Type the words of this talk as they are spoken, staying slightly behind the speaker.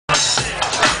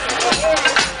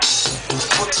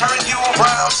turn you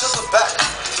around to the back.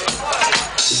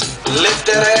 Lift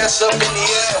that ass up in the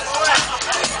air.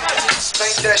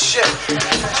 Spank that shit.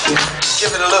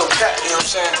 Give it a little cat, you know what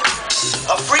I'm saying?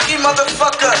 A freaky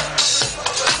motherfucker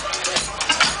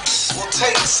will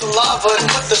take saliva and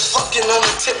put the fucking on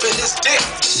the tip of his dick.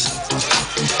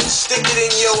 Stick it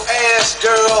in your ass,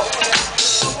 girl.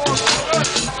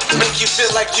 Make you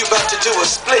feel like you about to do a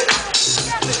split.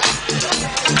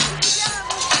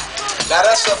 Now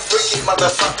that's a freaky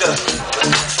motherfucker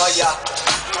for ya.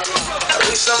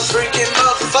 We some freaky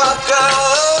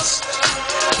motherfuckers.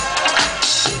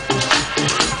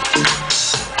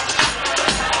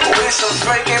 We some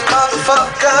freaky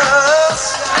motherfuckers.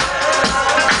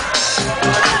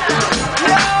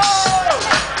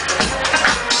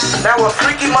 Now a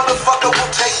freaky motherfucker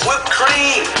will take whipped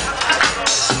cream,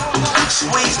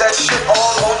 squeeze that shit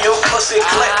all on your pussy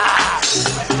clit.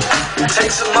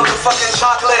 Take some motherfucking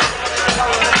chocolate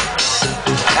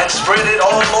and spread it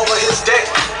all over his dick.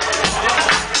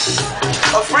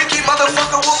 A freaky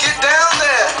motherfucker will get down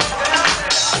there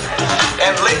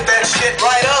and lick that shit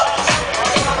right up.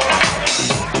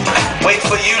 Wait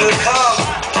for you to come.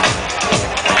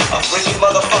 A freaky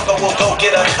motherfucker will go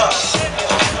get a cup.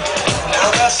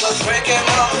 Now that's a freaky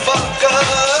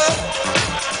motherfucker.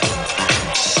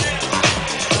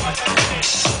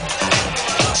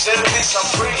 Should be some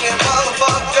freaking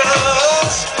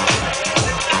motherfuckers.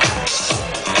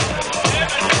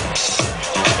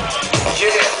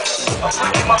 Yeah, a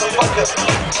freaking motherfucker.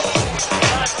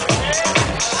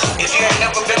 If you ain't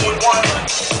never been with one,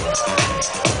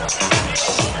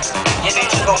 you need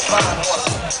to go find one.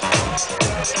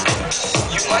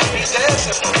 You might be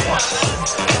dancing with one.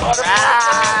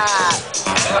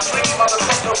 And a freaky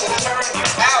motherfucker will turn you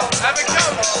out. Have it go.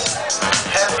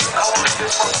 Have you called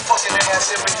this motherfucking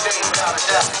ass every day without a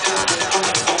doubt?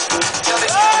 Tell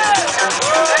it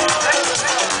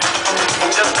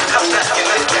just because that's you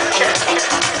like that.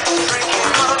 Freaky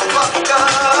motherfucker.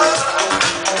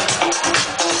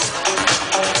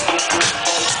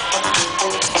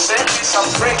 Send me some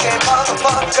freaky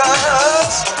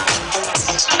motherfuckers.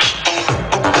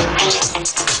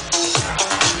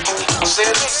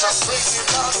 Send me some freaky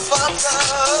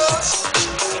motherfuckers.